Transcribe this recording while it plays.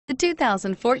The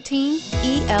 2014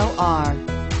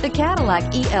 ELR. The Cadillac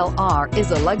ELR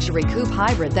is a luxury coupe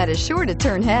hybrid that is sure to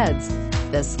turn heads.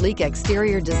 The sleek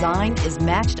exterior design is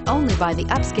matched only by the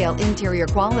upscale interior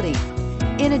quality.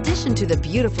 In addition to the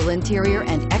beautiful interior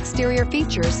and exterior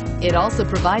features, it also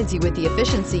provides you with the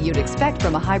efficiency you'd expect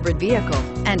from a hybrid vehicle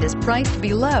and is priced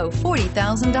below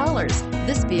 $40,000.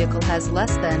 This vehicle has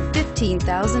less than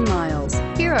 15,000 miles.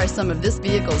 Here are some of this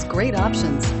vehicle's great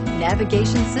options: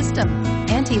 navigation system,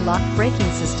 anti-lock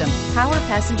braking system, power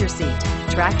passenger seat,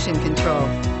 traction control,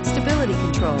 stability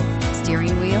control,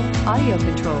 steering wheel audio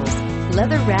controls,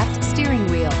 leather-wrapped steering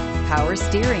wheel, power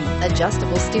steering,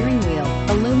 adjustable steering wheel,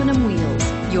 aluminum wheels.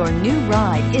 Your new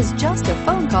ride is just a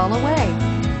phone call away.